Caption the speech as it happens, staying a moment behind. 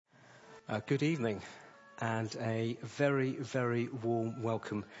Good evening and a very, very warm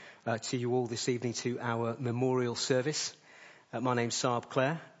welcome to you all this evening to our memorial service. My name's Saab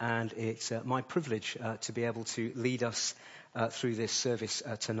Clare and it's my privilege to be able to lead us through this service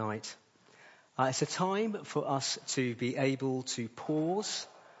tonight. It's a time for us to be able to pause,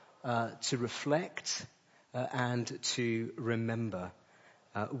 to reflect and to remember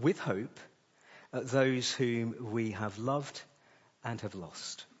with hope those whom we have loved and have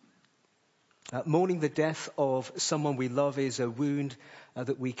lost. Mourning the death of someone we love is a wound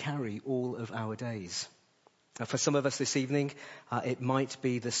that we carry all of our days. For some of us this evening, it might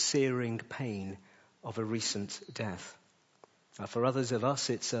be the searing pain of a recent death. For others of us,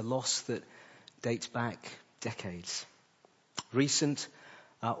 it's a loss that dates back decades. Recent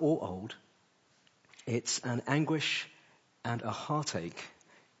or old, it's an anguish and a heartache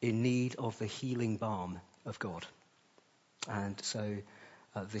in need of the healing balm of God. And so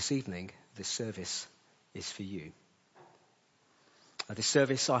this evening, this service is for you. This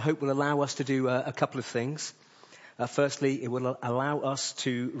service, I hope, will allow us to do a couple of things. Firstly, it will allow us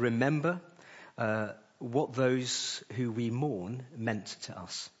to remember what those who we mourn meant to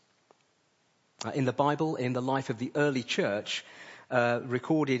us. In the Bible, in the life of the early church,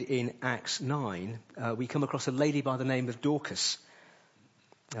 recorded in Acts 9, we come across a lady by the name of Dorcas.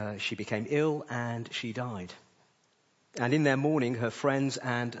 She became ill and she died. And in their mourning, her friends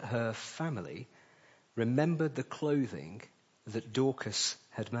and her family remembered the clothing that Dorcas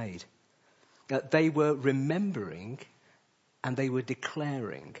had made. They were remembering and they were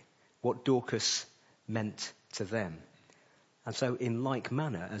declaring what Dorcas meant to them. And so in like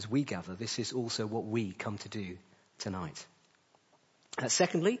manner, as we gather, this is also what we come to do tonight.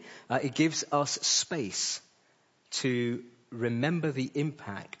 Secondly, it gives us space to remember the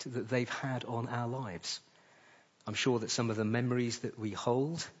impact that they've had on our lives. I'm sure that some of the memories that we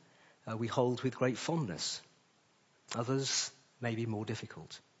hold with great fondness. Others may be more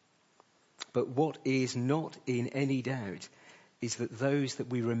difficult. But what is not in any doubt is that those that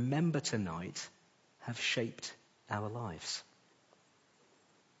we remember tonight have shaped our lives.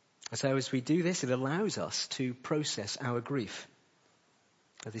 So as we do this, it allows us to process our grief.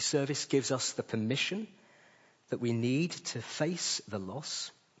 This service gives us the permission that we need to face the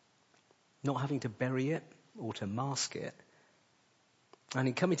loss, not having to bury it or to mask it. And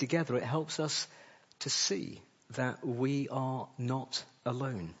in coming together, it helps us to see that we are not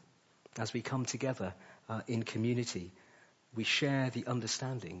alone. As we come together in community, we share the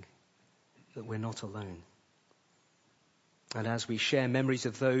understanding that we're not alone. And as we share memories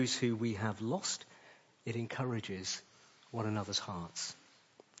of those who we have lost, it encourages one another's hearts.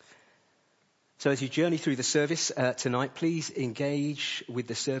 So as you journey through the service tonight, please engage with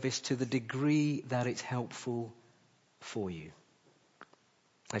the service to the degree that it's helpful for you.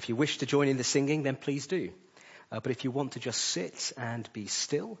 If you wish to join in the singing, then please do. But if you want to just sit and be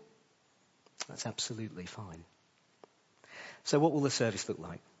still, that's absolutely fine. So what will the service look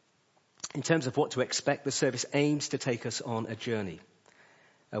like? In terms of what to expect, the service aims to take us on a journey.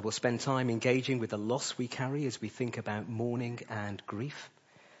 We'll spend time engaging with the loss we carry as we think about mourning and grief,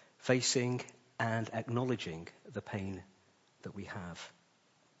 facing and acknowledging the pain that we have.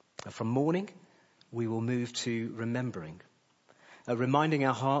 From mourning, we will move to remembering, reminding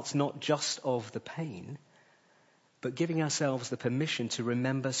our hearts not just of the pain, but giving ourselves the permission to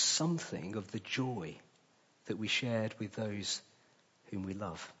remember something of the joy that we shared with those whom we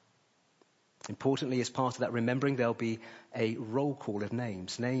love. Importantly, as part of that remembering, there'll be a roll call of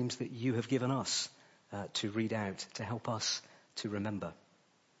names that you have given us to read out to help us to remember.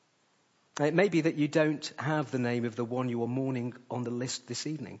 It may be that you don't have the name of the one you are mourning on the list this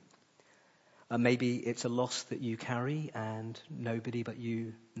evening. Maybe it's a loss that you carry and nobody but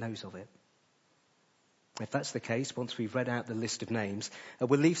you knows of it. If that's the case, once we've read out the list of names,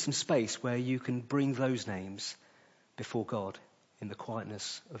 we'll leave some space where you can bring those names before God in the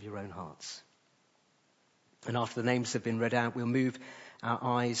quietness of your own hearts. And after the names have been read out, we'll move our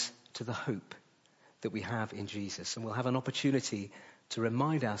eyes to the hope that we have in Jesus. And we'll have an opportunity to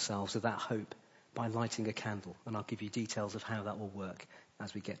remind ourselves of that hope by lighting a candle. And I'll give you details of how that will work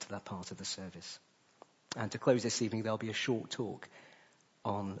as we get to that part of the service. And to close this evening, there'll be a short talk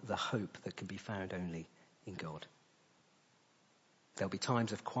on the hope that can be found only in God. There'll be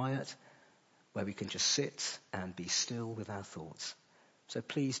times of quiet where we can just sit and be still with our thoughts. So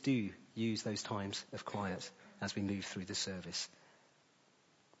please do use those times of quiet as we move through the service.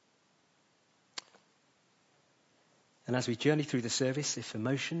 And as we journey through the service, if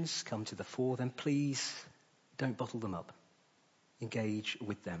emotions come to the fore, then please don't bottle them up. Engage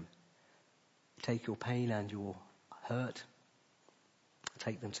with them. Take your pain and your hurt,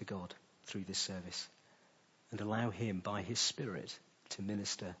 take them to God through this service, and allow him by his Spirit to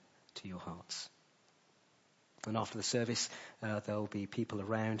minister to your hearts. And after the service, there'll be people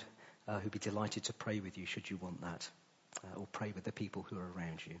around who'd be delighted to pray with you should you want that, or pray with the people who are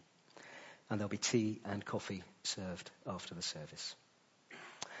around you. And there'll be tea and coffee served after the service.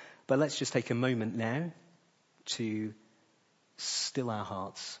 But let's just take a moment now to still our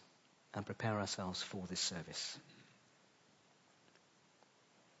hearts and prepare ourselves for this service.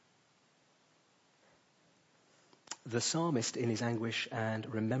 The psalmist, in his anguish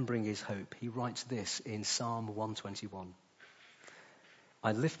and remembering his hope, he writes this in Psalm 121.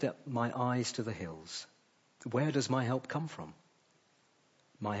 I lift up my eyes to the hills. Where does my help come from?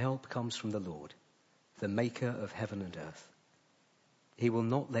 My help comes from the Lord, the maker of heaven and earth. He will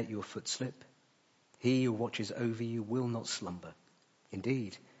not let your foot slip. He who watches over you will not slumber.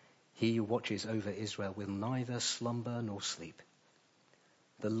 Indeed, he who watches over Israel will neither slumber nor sleep.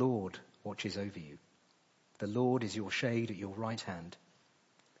 The Lord watches over you. The Lord is your shade at your right hand.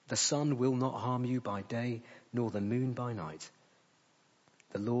 The sun will not harm you by day, nor the moon by night.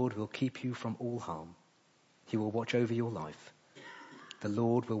 The Lord will keep you from all harm. He will watch over your life. The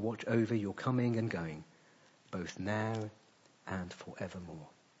Lord will watch over your coming and going, both now and forevermore.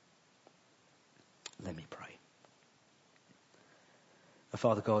 Let me pray.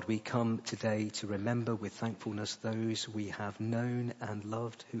 Father God, we come today to remember with thankfulness those we have known and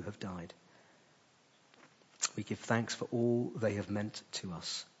loved who have died. We give thanks for all they have meant to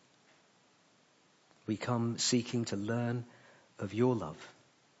us. We come seeking to learn of your love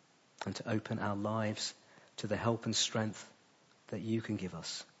and to open our lives to the help and strength that you can give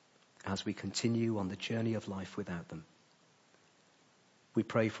us as we continue on the journey of life without them. We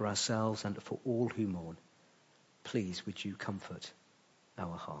pray for ourselves and for all who mourn. Please, would you comfort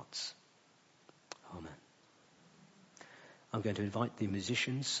our hearts. Amen. I'm going to invite the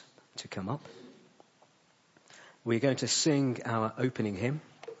musicians to come up. We're going to sing our opening hymn.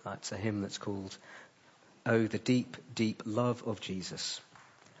 It's a hymn that's called Oh, the Deep, Deep Love of Jesus.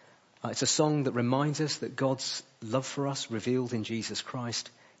 It's a song that reminds us that God's love for us, revealed in Jesus Christ,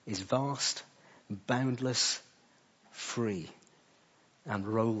 is vast, boundless, free, and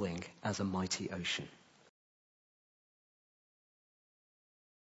rolling as a mighty ocean.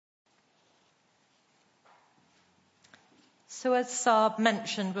 So as Saab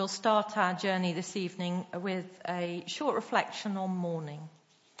mentioned, we'll start our journey this evening with a short reflection on mourning.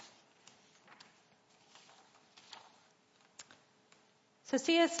 So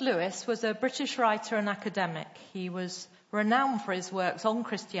C.S. Lewis was a British writer and academic. He was renowned for his works on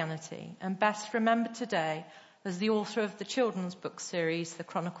Christianity and best remembered today as the author of the children's book series, The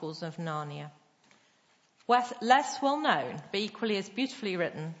Chronicles of Narnia. Less well known, but equally as beautifully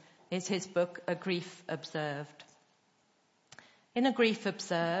written, is his book, A Grief Observed. In A Grief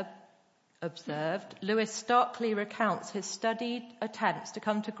Observed, Lewis starkly recounts his studied attempts to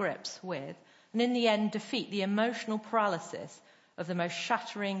come to grips with, and in the end defeat the emotional paralysis of the most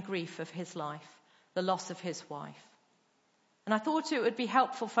shattering grief of his life, the loss of his wife. And I thought it would be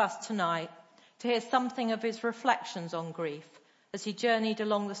helpful for us tonight to hear something of his reflections on grief as he journeyed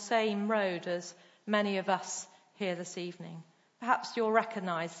along the same road as many of us here this evening. Perhaps you'll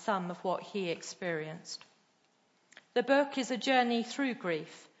recognise some of what he experienced. The book is a journey through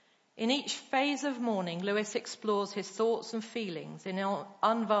grief. In each phase of mourning, Lewis explores his thoughts and feelings in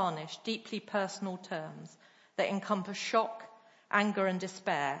unvarnished, deeply personal terms that encompass shock, anger and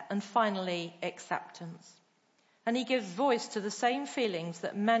despair, and finally, acceptance. And he gives voice to the same feelings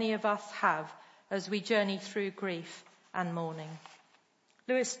that many of us have as we journey through grief and mourning.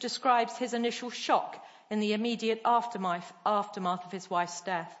 Lewis describes his initial shock in the immediate aftermath of his wife's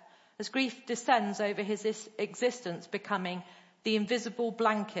death, as grief descends over his existence, becoming the invisible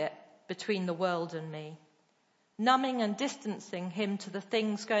blanket between the world and me, numbing and distancing him to the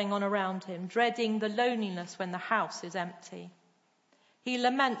things going on around him, dreading the loneliness when the house is empty. He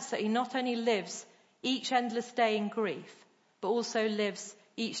laments that he not only lives each endless day in grief, but also lives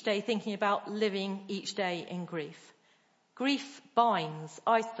each day thinking about living each day in grief. Grief binds,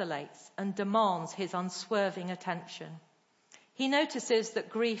 isolates, and demands his unswerving attention. He notices that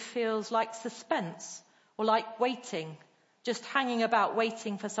grief feels like suspense or like waiting, just hanging about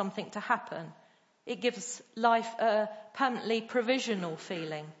waiting for something to happen. It gives life a permanently provisional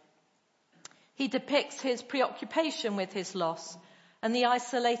feeling. He depicts his preoccupation with his loss and the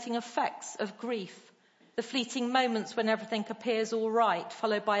isolating effects of grief, the fleeting moments when everything appears all right,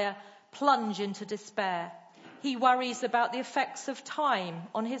 followed by a plunge into despair. He worries about the effects of time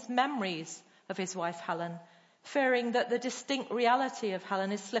on his memories of his wife Helen, fearing that the distinct reality of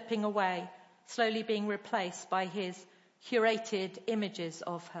Helen is slipping away, slowly being replaced by his curated images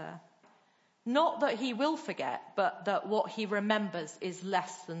of her. Not that he will forget, but that what he remembers is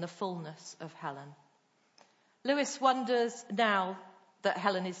less than the fullness of Helen. Lewis wonders now that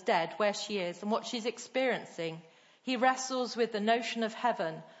Helen is dead, where she is and what she's experiencing. He wrestles with the notion of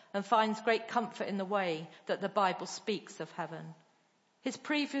heaven and finds great comfort in the way that the Bible speaks of heaven. His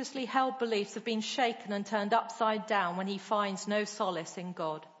previously held beliefs have been shaken and turned upside down when he finds no solace in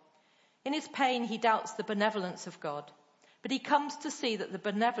God. In his pain, he doubts the benevolence of God, but he comes to see that the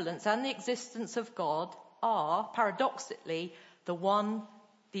benevolence and the existence of God are, paradoxically,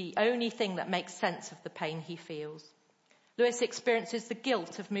 the only thing that makes sense of the pain he feels. Lewis experiences the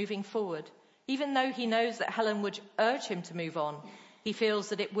guilt of moving forward. Even though he knows that Helen would urge him to move on, he feels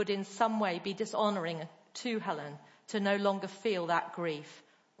that it would in some way be dishonouring to Helen to no longer feel that grief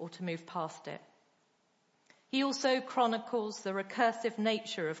or to move past it. He also chronicles the recursive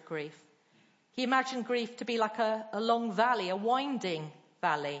nature of grief. He imagined grief to be like a long valley, a winding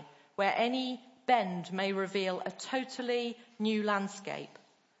valley, where any bend may reveal a totally new landscape.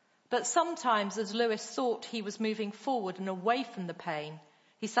 But sometimes, as Lewis thought he was moving forward and away from the pain,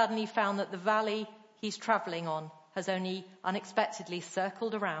 he suddenly found that the valley he's travelling on has only unexpectedly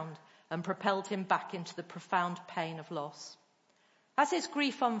circled around and propelled him back into the profound pain of loss. As his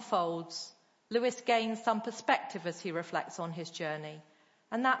grief unfolds, Lewis gains some perspective as he reflects on his journey,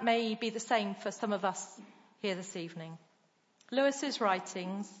 and that may be the same for some of us here this evening. Lewis's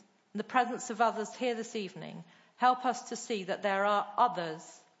writings and the presence of others here this evening help us to see that there are others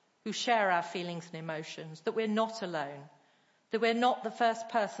who share our feelings and emotions, that we're not alone, that we're not the first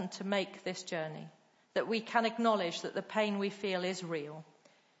person to make this journey, that we can acknowledge that the pain we feel is real.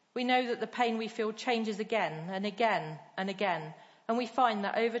 We know that the pain we feel changes again and again and again, and we find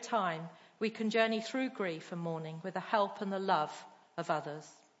that over time we can journey through grief and mourning with the help and the love of others.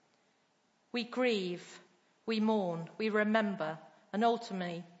 We grieve, we mourn, we remember, and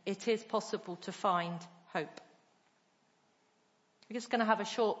ultimately it is possible to find hope. We're just going to have a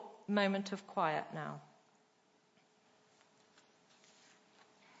short moment of quiet now.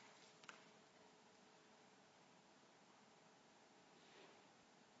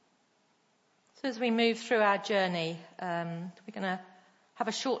 So as we move through our journey, we're going to have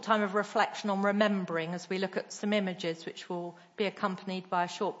a short time of reflection on remembering as we look at some images which will be accompanied by a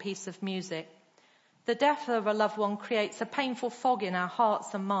short piece of music. The death of a loved one creates a painful fog in our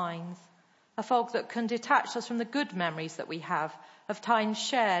hearts and minds, a fog that can detach us from the good memories that we have of times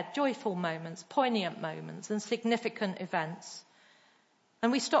shared, joyful moments, poignant moments and significant events.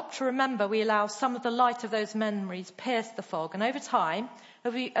 And we stop to remember, we allow some of the light of those memories pierce the fog. And over time,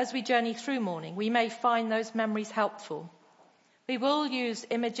 as we journey through mourning, we may find those memories helpful. We will use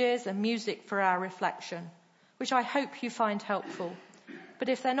images and music for our reflection, which I hope you find helpful. But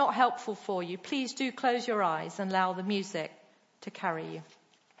if they're not helpful for you, please do close your eyes and allow the music to carry you.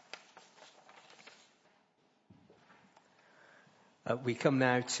 We come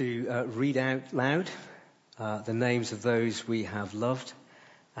now to read out loud the names of those we have loved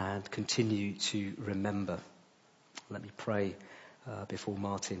and continue to remember. Let me pray before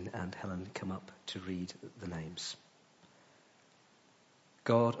Martin and Helen come up to read the names.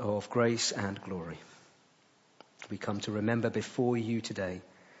 God of grace and glory, we come to remember before you today,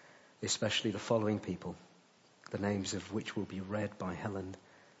 especially the following people, the names of which will be read by Helen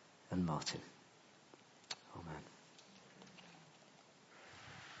and Martin. Amen.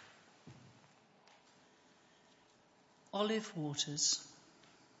 Olive Waters,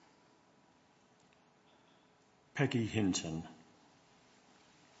 Peggy Hinton,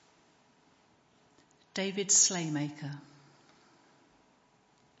 David Slaymaker,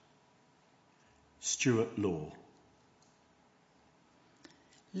 Stuart Law,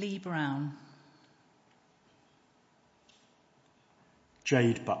 Lee Brown,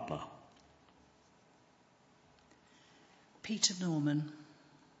 Jade Butler, Peter Norman,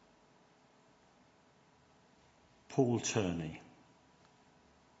 Paul Turney,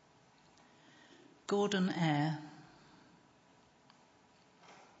 Gordon Eyre,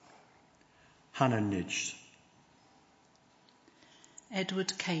 Hannah Nidge,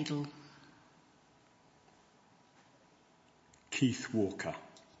 Edward Cadle, Keith Walker,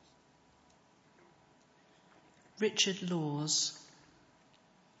 Richard Laws,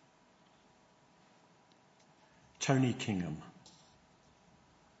 Tony Kingham,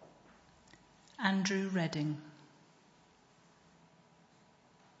 Andrew Redding,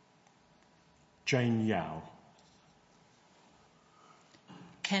 Jane Yao,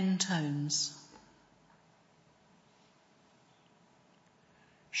 Ken Tones,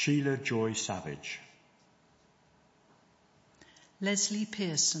 Sheila Joy Savage, Leslie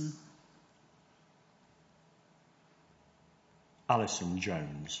Pearson, Alison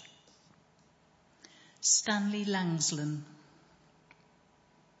Jones, Stanley Langsland,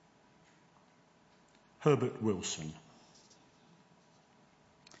 Herbert Wilson,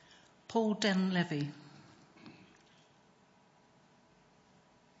 Paul Denlevy,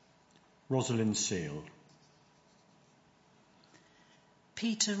 Rosalind Seal,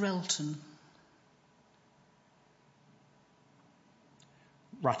 Peter Relton,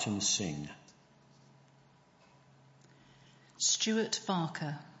 Ratan Singh, Stuart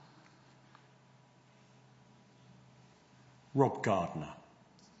Barker, Rob Gardner,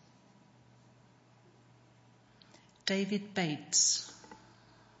 David Bates,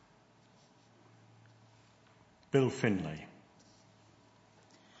 Bill Finlay,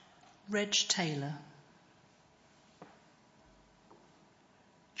 Reg Taylor,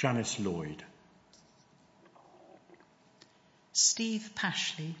 Janice Lloyd, Steve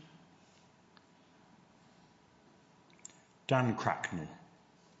Pashley, Dan Cracknell,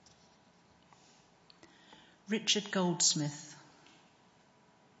 Richard Goldsmith,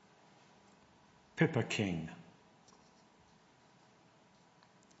 Pippa King,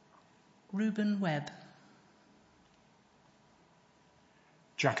 Reuben Webb,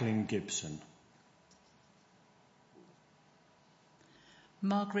 Jacqueline Gibson,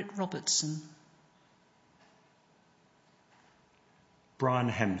 Margaret Robertson, Brian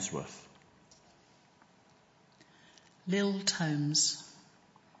Hemsworth, Lil Tomes,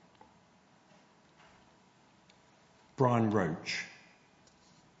 Brian Roach,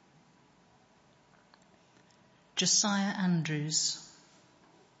 Josiah Andrews,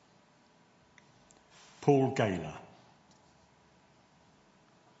 Paul Gaylor,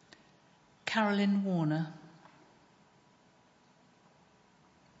 Carolyn Warner,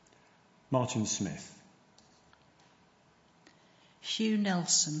 Martin Smith, Hugh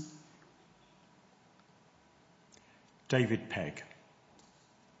Nelson, David Pegg,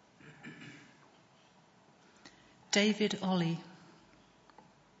 David Ollie,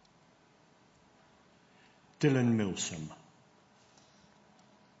 Dylan Milsom,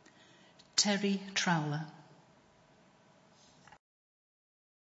 Terry Trowler.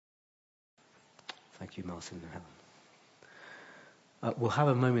 Thank you, Martin and Helen. We'll have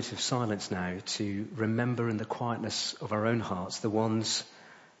a moment of silence now to remember in the quietness of our own hearts the ones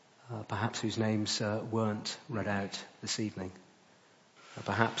perhaps whose names weren't read out this evening.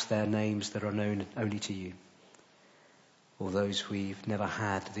 Perhaps they're names that are known only to you, or those we've never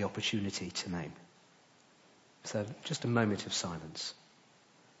had the opportunity to name. So just a moment of silence.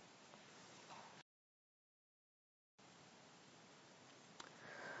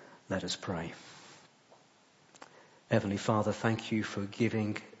 Let us pray. Heavenly Father, thank you for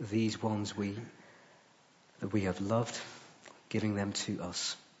giving these ones that we have loved, giving them to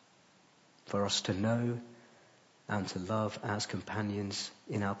us, for us to know and to love as companions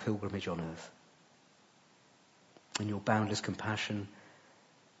in our pilgrimage on earth. In your boundless compassion,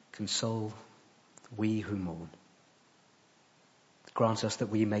 console we who mourn. Grant us that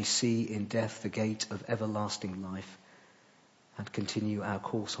we may see in death the gate of everlasting life and continue our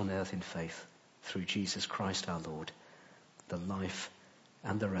course on earth in faith through Jesus Christ our Lord, the life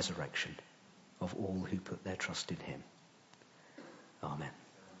and the resurrection of all who put their trust in him. Amen.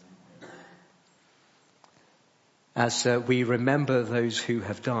 As we remember those who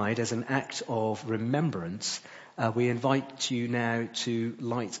have died, as an act of remembrance, we invite you now to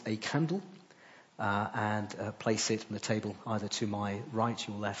light a candle and place it on the table either to my right,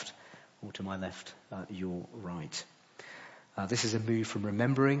 your left, or to my left, your right. This is a move from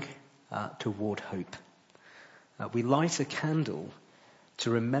remembering toward hope. We light a candle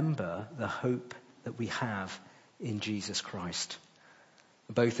to remember the hope that we have in Jesus Christ,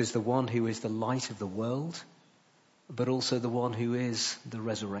 both as the one who is the light of the world, but also the one who is the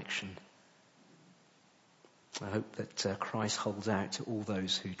resurrection. I hope that Christ holds out to all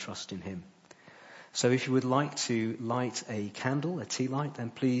those who trust in him. So if you would like to light a candle, a tea light, then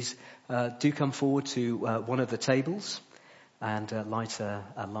please do come forward to one of the tables and light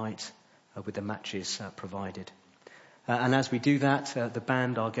a light with the matches provided. And as we do that, the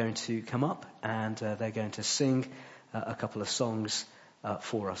band are going to come up and they're going to sing a couple of songs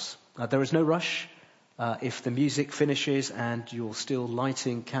for us. There is no rush. If the music finishes and you're still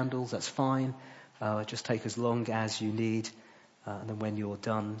lighting candles, that's fine. Just take as long as you need. And then when you're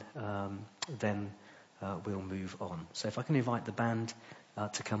done, then we'll move on. So if I can invite the band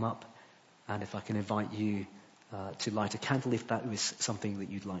to come up, and if I can invite you to light a candle if that was something that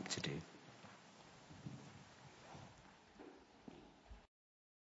you'd like to do.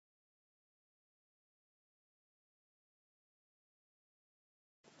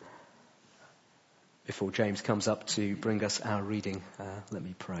 Before James comes up to bring us our reading, let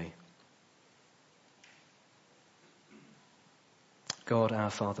me pray. God our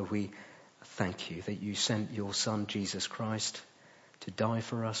Father, we thank you that you sent your Son Jesus Christ to die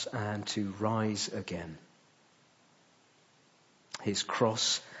for us and to rise again. His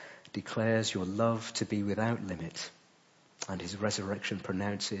cross declares your love to be without limit, and his resurrection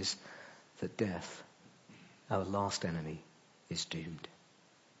pronounces that death, our last enemy, is doomed.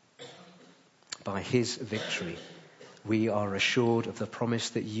 By his victory, we are assured of the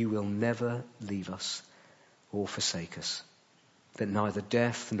promise that you will never leave us or forsake us, that neither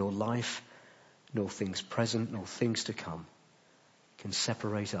death nor life, nor things present nor things to come, can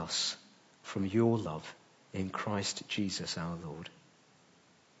separate us from your love in Christ Jesus our Lord.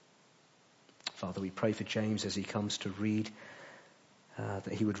 Father, we pray for James as he comes to read,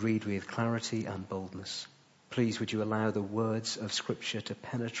 that he would read with clarity and boldness. Please would you allow the words of Scripture to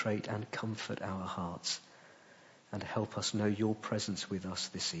penetrate and comfort our hearts and help us know your presence with us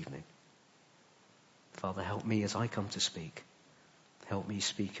this evening. Father, help me as I come to speak. Help me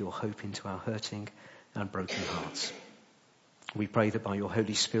speak your hope into our hurting and broken hearts. We pray that by your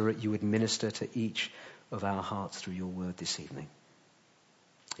Holy Spirit you would minister to each of our hearts through your word this evening.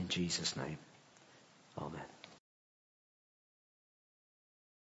 In Jesus' name, amen.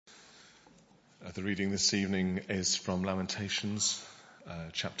 The reading this evening is from Lamentations,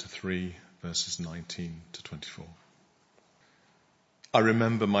 chapter 3, verses 19 to 24. I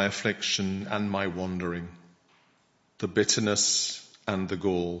remember my affliction and my wandering, the bitterness and the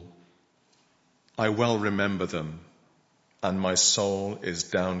gall. I well remember them, and my soul is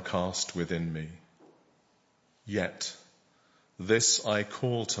downcast within me. Yet this I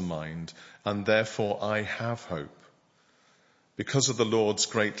call to mind, and therefore I have hope. Because of the Lord's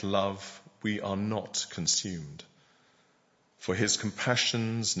great love, we are not consumed, for his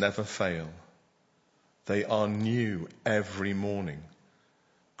compassions never fail. They are new every morning.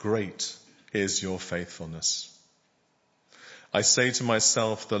 Great is your faithfulness. I say to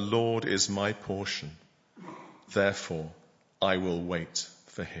myself, the Lord is my portion. Therefore, I will wait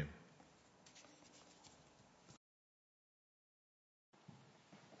for him.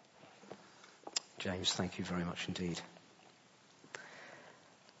 James, thank you very much indeed.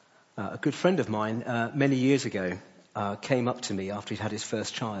 A good friend of mine many years ago came up to me after he'd had his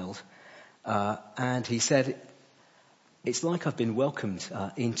first child, and he said, it's like I've been welcomed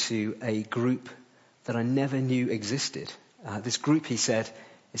into a group that I never knew existed. This group, he said,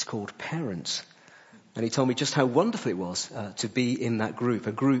 is called Parents. And he told me just how wonderful it was to be in that group,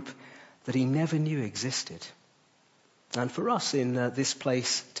 a group that he never knew existed. And for us in this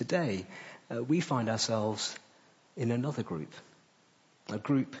place today, we find ourselves in another group, a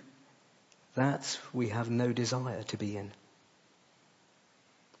group that we have no desire to be in.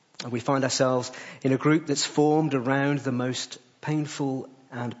 And we find ourselves in a group that's formed around the most painful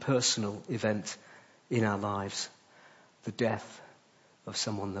and personal event in our lives, the death of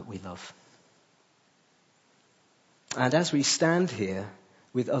someone that we love. And as we stand here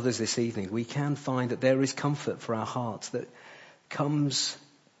with others this evening, we can find that there is comfort for our hearts that comes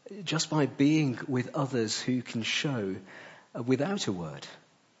just by being with others who can show without a word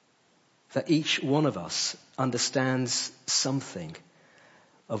that each one of us understands something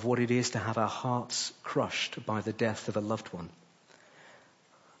of what it is to have our hearts crushed by the death of a loved one.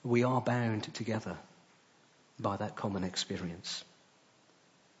 We are bound together by that common experience.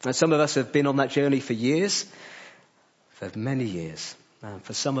 And some of us have been on that journey for years, for many years. And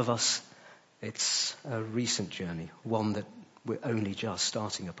for some of us, it's a recent journey, one that we're only just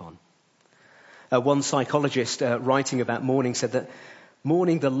starting upon. One psychologist writing about mourning said that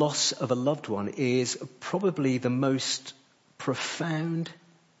mourning the loss of a loved one is probably the most profound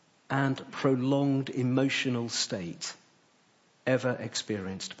and prolonged emotional state ever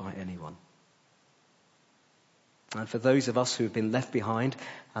experienced by anyone. And for those of us who have been left behind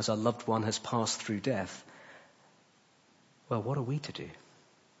as our loved one has passed through death, well, what are we to do?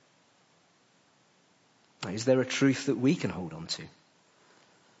 Is there a truth that we can hold on to?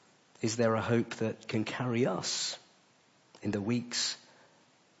 Is there a hope that can carry us in the weeks,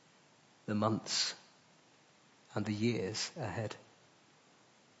 the months, and the years ahead?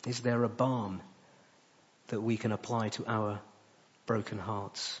 Is there a balm that we can apply to our broken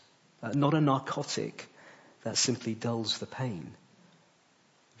hearts? Not a narcotic that simply dulls the pain,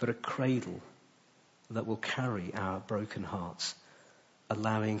 but a cradle that will carry our broken hearts,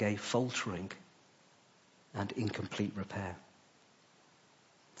 allowing a faltering and incomplete repair.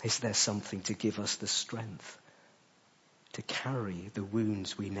 Is there something to give us the strength to carry the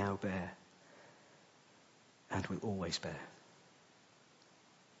wounds we now bear and will always bear?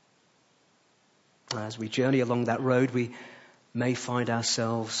 As we journey along that road, we may find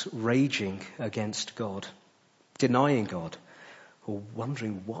ourselves raging against God, denying God, or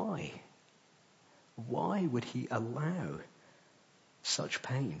wondering why. Why would he allow such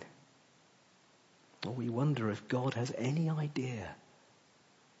pain? Or we wonder if God has any idea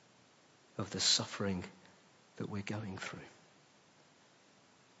of the suffering that we're going through.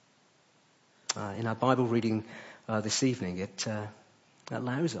 In our Bible reading this evening, it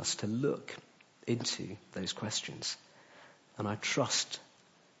allows us to look into those questions. And I trust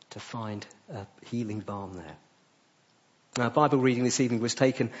to find a healing balm there. Our Bible reading this evening was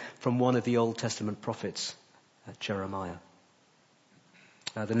taken from one of the Old Testament prophets, Jeremiah.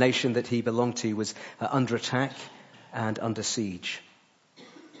 The nation that he belonged to was under attack and under siege.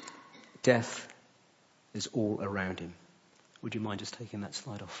 Death is all around him. Would you mind just taking that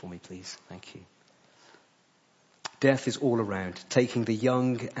slide off for me, please? Thank you. Death is all around, taking the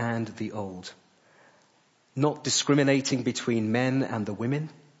young and the old, not discriminating between men and the women.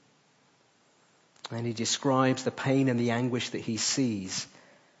 And he describes the pain and the anguish that he sees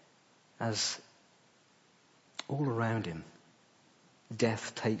as all around him.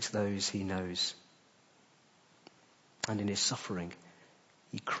 Death takes those he knows. And in his suffering,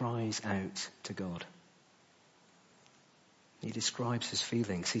 he cries out to God. He describes his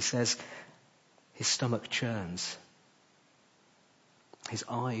feelings. He says his stomach churns. His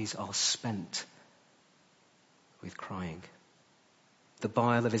eyes are spent with crying. The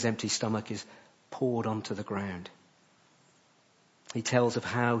bile of his empty stomach is poured onto the ground. He tells of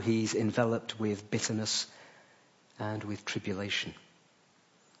how he's enveloped with bitterness and with tribulation.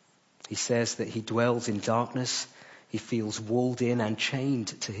 He says that he dwells in darkness. He feels walled in and chained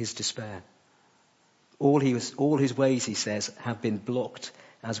to his despair. All his ways, he says, have been blocked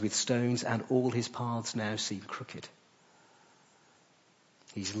as with stones, and all his paths now seem crooked.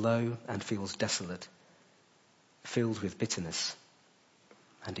 He's low and feels desolate, filled with bitterness.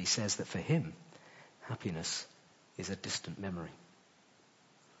 And he says that for him, happiness is a distant memory.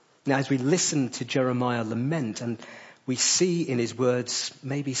 Now, as we listen to Jeremiah lament, and we see in his words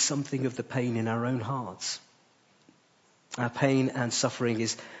maybe something of the pain in our own hearts. Our pain and suffering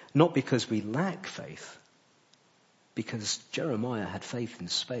is not because we lack faith, because Jeremiah had faith in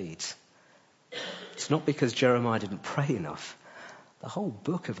spades. It's not because Jeremiah didn't pray enough. The whole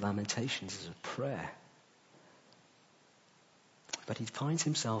book of Lamentations is a prayer. But he finds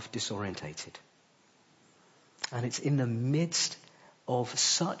himself disorientated. And it's in the midst of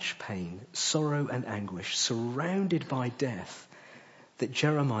such pain, sorrow and anguish, surrounded by death, that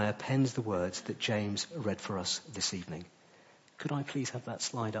Jeremiah pens the words that James read for us this evening. Could I please have that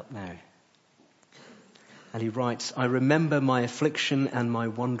slide up now? And he writes, I remember my affliction and my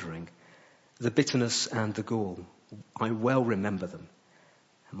wandering, the bitterness and the gall. I well remember them,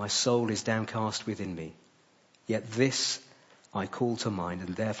 and my soul is downcast within me. Yet this I call to mind,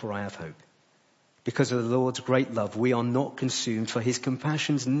 and therefore I have hope. Because of the Lord's great love, we are not consumed, for his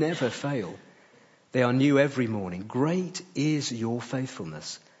compassions never fail. They are new every morning. Great is your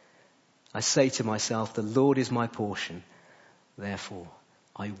faithfulness. I say to myself, the Lord is my portion. Therefore,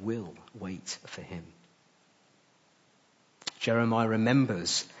 I will wait for him. Jeremiah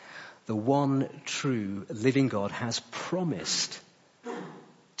remembers the one true living God has promised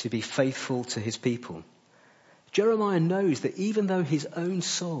to be faithful to his people. Jeremiah knows that even though his own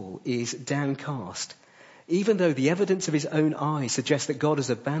soul is downcast, even though the evidence of his own eyes suggests that God has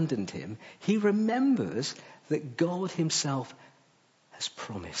abandoned him, he remembers that God himself has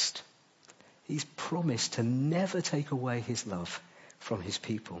promised. He's promised to never take away his love from his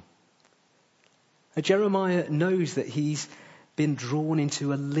people. And Jeremiah knows that he's been drawn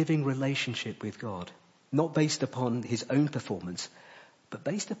into a living relationship with God, not based upon his own performance, but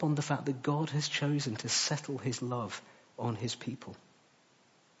based upon the fact that God has chosen to settle his love on his people.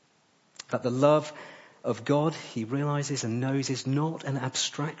 That the love of God, he realizes and knows, is not an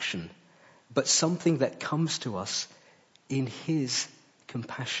abstraction, but something that comes to us in his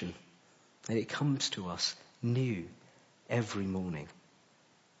compassion. And it comes to us new every morning.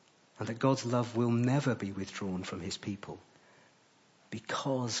 And that God's love will never be withdrawn from his people,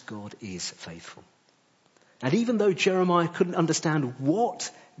 because God is faithful. And even though Jeremiah couldn't understand what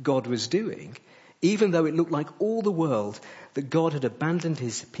God was doing, even though it looked like all the world that God had abandoned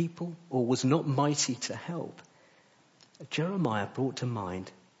his people or was not mighty to help, Jeremiah brought to mind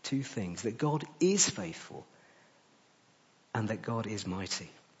two things: that God is faithful and that God is mighty.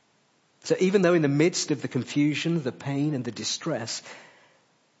 So even though in the midst of the confusion, the pain and the distress,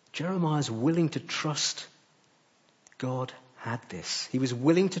 Jeremiah is willing to trust God had this. He was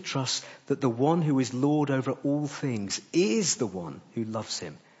willing to trust that the one who is Lord over all things is the one who loves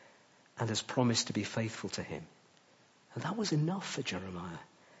him and has promised to be faithful to him. And that was enough for Jeremiah.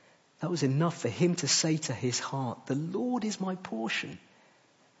 That was enough for him to say to his heart, the Lord is my portion.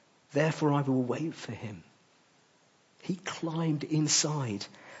 Therefore I will wait for him. He climbed inside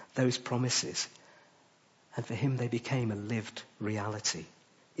those promises. And for him they became a lived reality.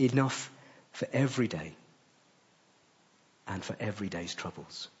 Enough for every day and for every day's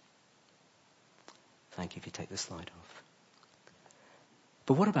troubles. Thank you if you take the slide off.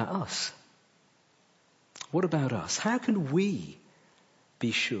 But what about us? What about us? How can we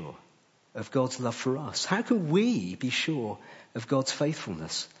be sure of God's love for us? How can we be sure of God's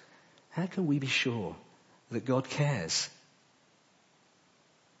faithfulness? How can we be sure that God cares?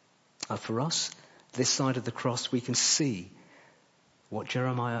 For us, this side of the cross, we can see what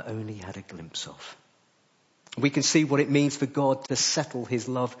Jeremiah only had a glimpse of. We can see what it means for God to settle his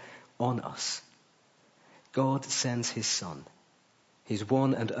love on us. God sends his Son, his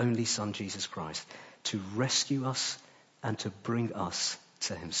one and only Son, Jesus Christ, to rescue us and to bring us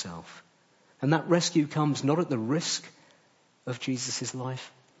to himself. And that rescue comes not at the risk of Jesus'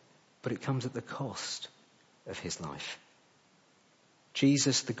 life, but it comes at the cost of his life.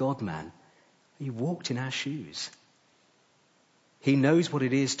 Jesus, the God-man, he walked in our shoes. He knows what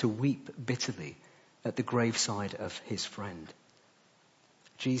it is to weep bitterly at the graveside of his friend.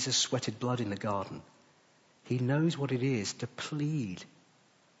 Jesus sweated blood in the garden. He knows what it is to plead,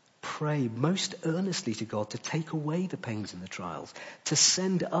 pray most earnestly to God to take away the pains and the trials, to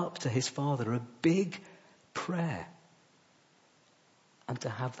send up to his Father a big prayer, and to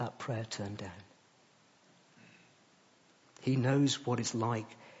have that prayer turned down. He knows what it's like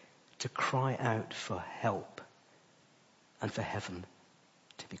to cry out for help and for heaven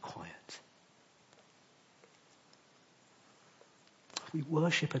to be quiet. We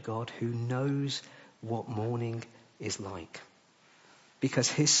worship a God who knows what mourning is like. Because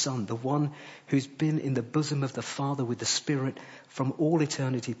his Son, the one who's been in the bosom of the Father with the Spirit from all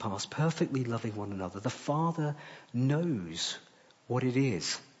eternity past, perfectly loving one another, the Father knows what it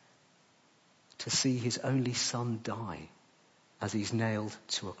is to see his only Son die as he's nailed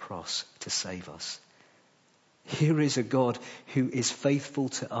to a cross to save us. Here is a God who is faithful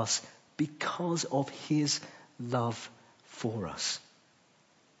to us because of his love for us.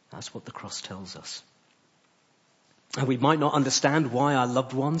 That's what the cross tells us. And we might not understand why our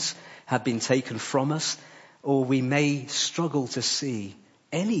loved ones have been taken from us, or we may struggle to see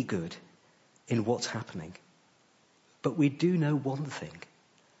any good in what's happening. But we do know one thing.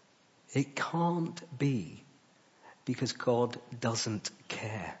 It can't be because God doesn't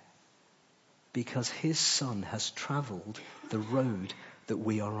care. Because his Son has travelled the road that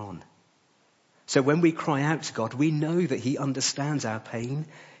we are on. So when we cry out to God, we know that he understands our pain,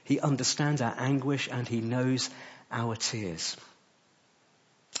 he understands our anguish, and he knows our tears.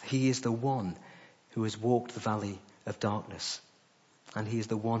 He is the one who has walked the valley of darkness, and he is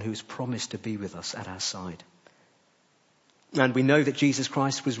the one who has promised to be with us at our side. And we know that Jesus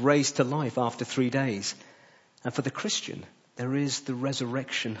Christ was raised to life after 3 days. And for the Christian, there is the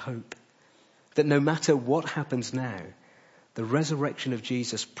resurrection hope. That no matter what happens now, the resurrection of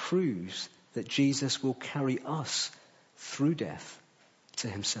Jesus proves that Jesus will carry us through death to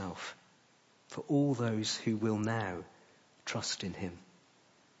himself for all those who will now trust in him.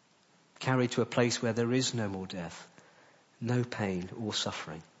 Carried to a place where there is no more death, no pain or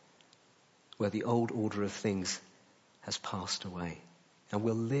suffering, where the old order of things has passed away, and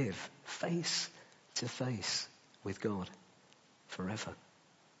will live face to face with God forever.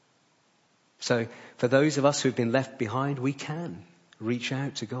 So for those of us who've been left behind, we can reach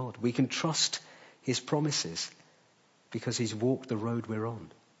out to God. We can trust his promises because he's walked the road we're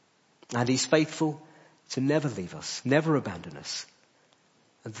on. And he's faithful to never leave us, never abandon us.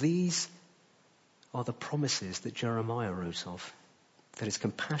 And these are the promises that Jeremiah wrote of, that his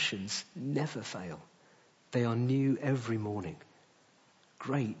compassions never fail. They are new every morning.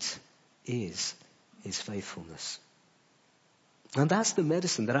 Great is his faithfulness. And that's the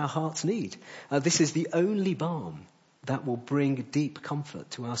medicine that our hearts need. This is the only balm that will bring deep comfort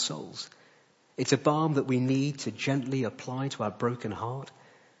to our souls. It's a balm that we need to gently apply to our broken heart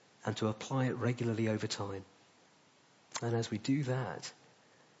and to apply it regularly over time. And as we do that,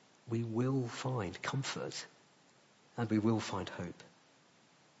 we will find comfort and we will find hope.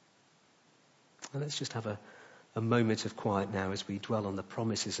 And let's just have a moment of quiet now as we dwell on the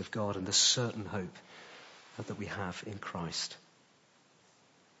promises of God and the certain hope that we have in Christ.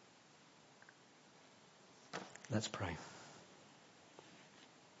 Let's pray.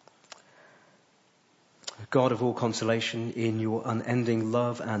 God of all consolation, in your unending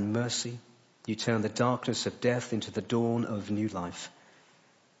love and mercy, you turn the darkness of death into the dawn of new life.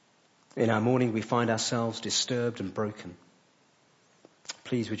 In our mourning, we find ourselves disturbed and broken.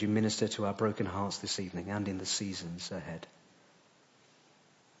 Please would you minister to our broken hearts this evening and in the seasons ahead.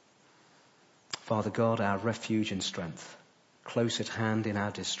 Father God, our refuge and strength, close at hand in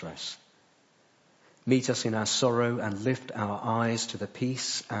our distress. Meet us in our sorrow and lift our eyes to the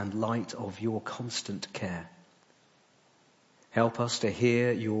peace and light of your constant care. Help us to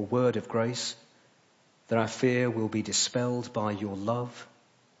hear your word of grace, that our fear will be dispelled by your love,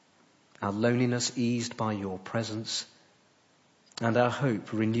 our loneliness eased by your presence, and our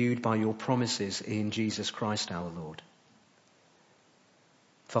hope renewed by your promises in Jesus Christ our Lord.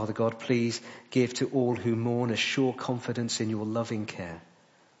 Father God, please give to all who mourn a sure confidence in your loving care,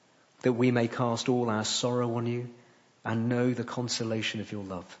 that we may cast all our sorrow on you and know the consolation of your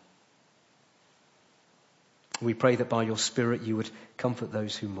love. We pray that by your Spirit you would comfort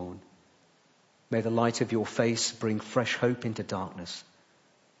those who mourn. May the light of your face bring fresh hope into darkness.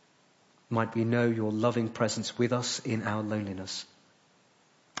 Might we know your loving presence with us in our loneliness.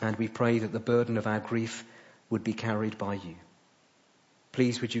 And we pray that the burden of our grief would be carried by you.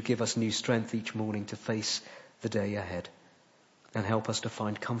 Please would you give us new strength each morning to face the day ahead, and help us to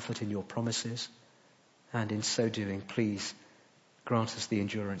find comfort in your promises. And in so doing, please grant us the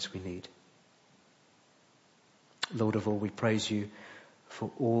endurance we need. Lord of all, we praise you for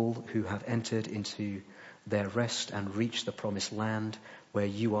all who have entered into their rest and reached the promised land where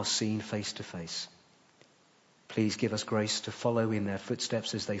you are seen face to face. Please give us grace to follow in their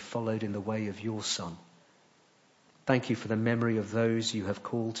footsteps as they followed in the way of your Son. Thank you for the memory of those you have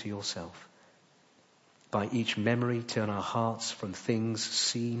called to yourself. By each memory, turn our hearts from things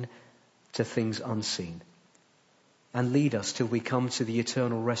seen to things unseen. And lead us till we come to the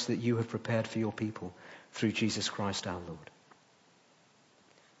eternal rest that you have prepared for your people through Jesus Christ our Lord.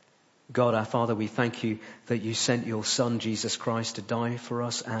 God our Father, we thank you that you sent your Son Jesus Christ to die for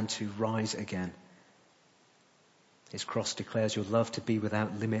us and to rise again. His cross declares your love to be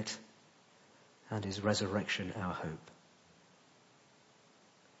without limit, and his resurrection our hope.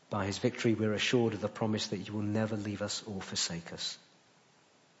 By his victory we're assured of the promise that you will never leave us or forsake us.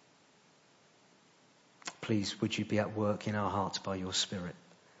 Please would you be at work in our hearts by your Spirit.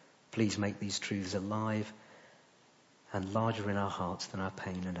 Please make these truths alive and larger in our hearts than our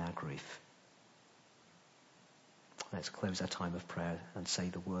pain and our grief. Let's close our time of prayer and say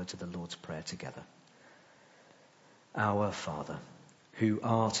the words of the Lord's Prayer together. Our Father, who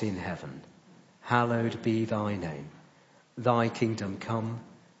art in heaven, hallowed be thy name. Thy kingdom come,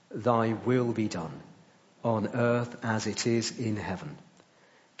 thy will be done, on earth as it is in heaven.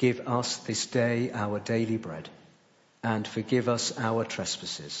 Give us this day our daily bread, and forgive us our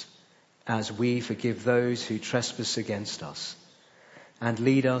trespasses, as we forgive those who trespass against us. And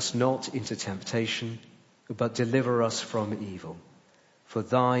lead us not into temptation, but deliver us from evil. For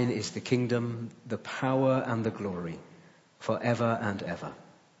thine is the kingdom, the power and the glory, forever and ever.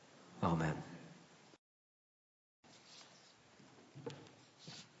 Amen.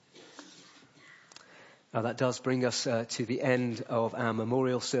 Now that does bring us to the end of our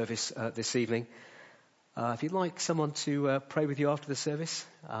memorial service this evening. If you'd like someone to pray with you after the service,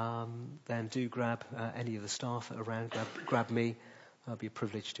 then do grab any of the staff around, grab me. It'll be a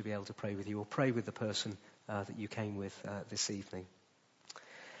privilege to be able to pray with you, or pray with the person that you came with this evening.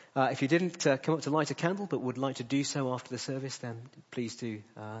 If you didn't come up to light a candle but would like to do so after the service, then please do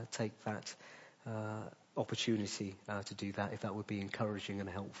take that opportunity to do that, if that would be encouraging and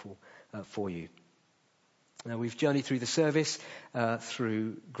helpful for you. Now, we've journeyed through the service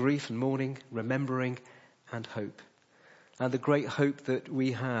through grief and mourning, remembering and hope. And the great hope that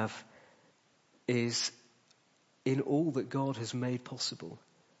we have is in all that God has made possible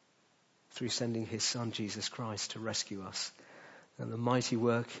through sending his Son, Jesus Christ, to rescue us. And the mighty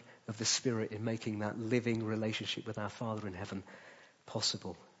work of the Spirit in making that living relationship with our Father in heaven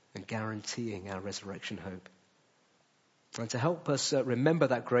possible and guaranteeing our resurrection hope. And to help us remember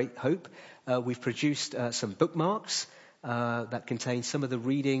that great hope, we've produced some bookmarks that contain some of the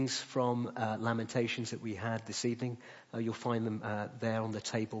readings from Lamentations that we had this evening. You'll find them there on the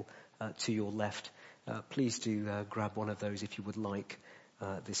table to your left. Please do grab one of those if you would like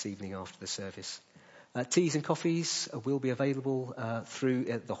this evening after the service. Teas and coffees will be available through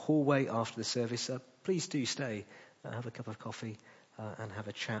the hallway after the service. Please do stay, have a cup of coffee and have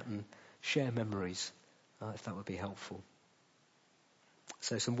a chat and share memories if that would be helpful.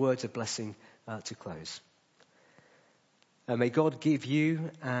 So some words of blessing to close. May God give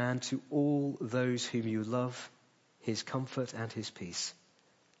you and to all those whom you love his comfort and his peace,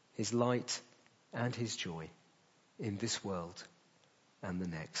 his light and his joy in this world and the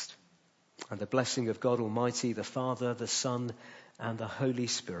next. And the blessing of God Almighty, the Father, the Son, and the Holy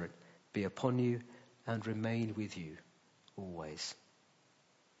Spirit be upon you and remain with you always.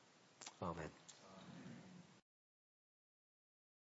 Amen.